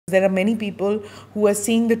There are many people who are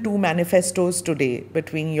seeing the two manifestos today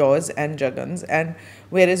between yours and Jagan's, and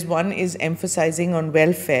whereas one is emphasizing on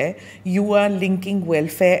welfare, you are linking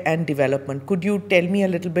welfare and development. Could you tell me a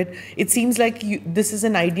little bit? It seems like this is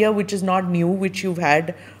an idea which is not new, which you've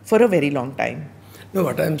had for a very long time. No,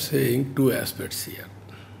 what I'm saying, two aspects here.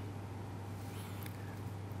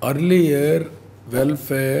 Earlier,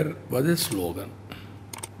 welfare was a slogan.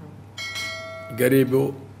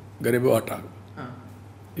 Garibo Hata.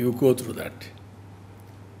 You go through that.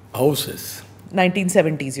 Houses.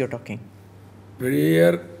 1970s you're talking.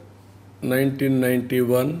 Year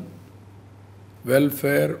 1991,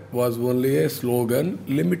 welfare was only a slogan,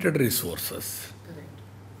 limited resources. Correct.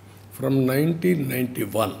 From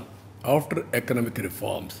 1991, after economic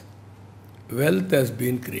reforms, wealth has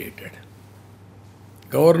been created.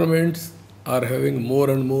 Governments are having more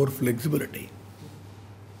and more flexibility.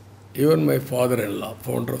 Even my father-in-law,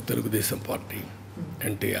 founder of Telugu Desam Party,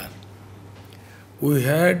 NTR, we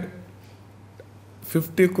had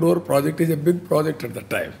 50 crore project is a big project at the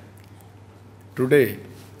time. Today,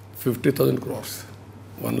 50,000 crores,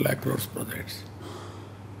 1 lakh crores projects.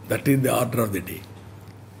 That is the order of the day.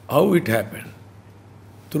 How it happened?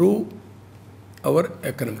 Through our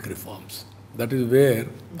economic reforms. That is where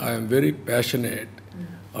I am very passionate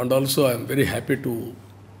and also I am very happy to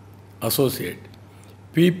associate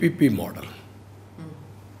PPP model.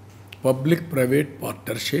 Public-private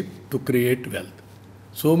partnership to create wealth.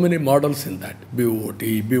 So many models in that,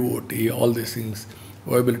 BOT, all these things,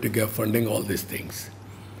 viability gap funding, all these things.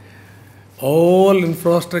 All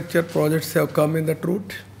infrastructure projects have come in that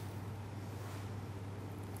route.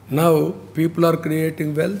 Now, people are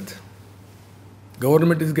creating wealth.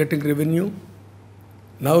 Government is getting revenue.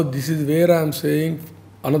 Now, this is where I am saying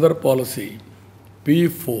another policy,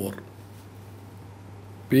 P4.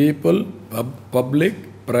 People, public,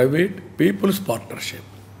 private, people's partnership.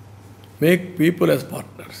 Make people as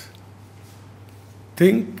partners.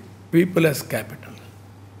 Think people as capital.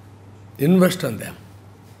 Invest on them.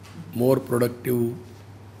 More productive,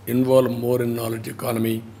 involve more in knowledge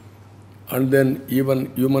economy, and then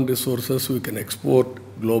even human resources we can export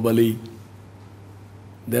globally.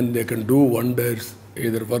 Then they can do wonders,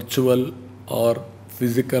 either virtual or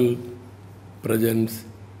physical presence.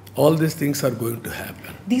 All these things are going to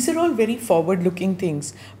happen. These are all very forward-looking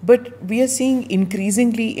things, but we are seeing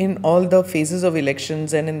increasingly in all the phases of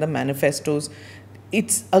elections and in the manifestos,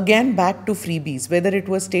 it's again back to freebies, whether it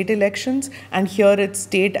was state elections, and here it's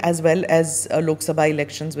state as well as Lok Sabha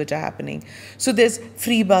elections which are happening. So there's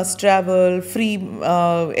free bus travel, free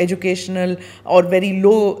educational or very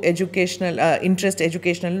low educational interest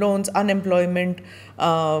educational loans, unemployment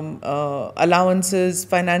allowances,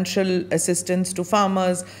 financial assistance to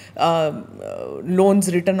farmers,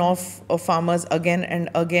 loans written off of farmers again and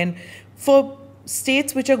again. For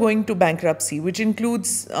states which are going to bankruptcy, which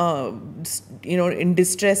includes, in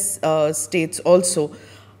distress states also,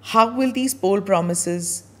 how will these poll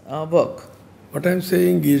promises work? What I'm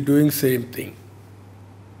saying is doing same thing.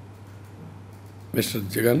 Mr.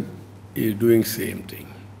 Jagan is doing same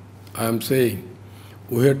thing. I am saying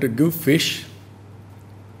we have to give fish,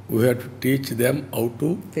 we have to teach them how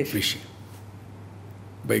to fish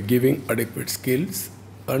by giving adequate skills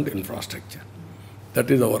and infrastructure.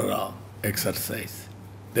 That is our exercise.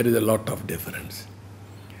 There is a lot of difference.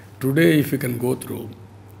 Today, if you can go through,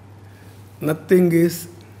 nothing is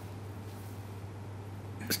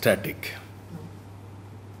static.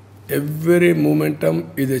 Every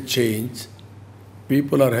momentum is a change.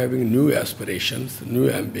 People are having new aspirations, new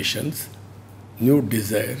ambitions, new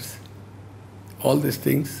desires. All these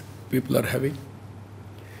things people are having.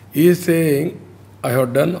 He is saying, I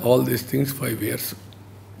have done all these things 5 years.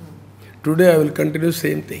 Today I will continue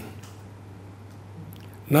same thing.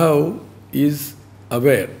 Now he is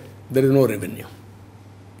aware there is no revenue.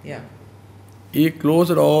 Yeah. He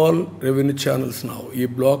closed all revenue channels now. He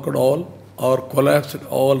blocked all or collapsed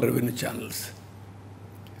all revenue channels.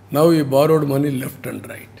 Now he borrowed money left and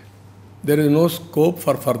right. There is no scope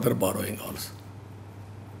for further borrowing also.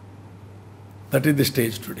 That is the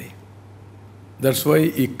stage today. That's why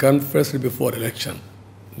he confessed before election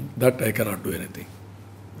that I cannot do anything.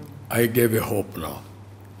 I gave a hope now.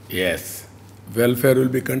 Yes, welfare will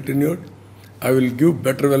be continued. I will give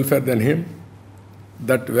better welfare than him.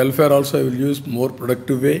 That welfare also I will use more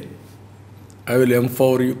productive way. I will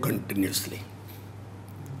empower you continuously.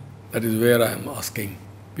 That is where I am asking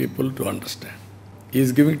people to understand. He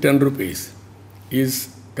is giving 10 rupees. He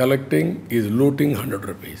is collecting, he is looting 100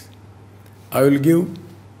 rupees. I will give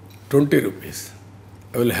 20 rupees.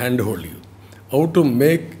 I will handhold you. How to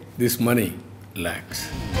make this money lakhs.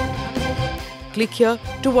 Click here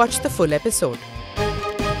to watch the full episode.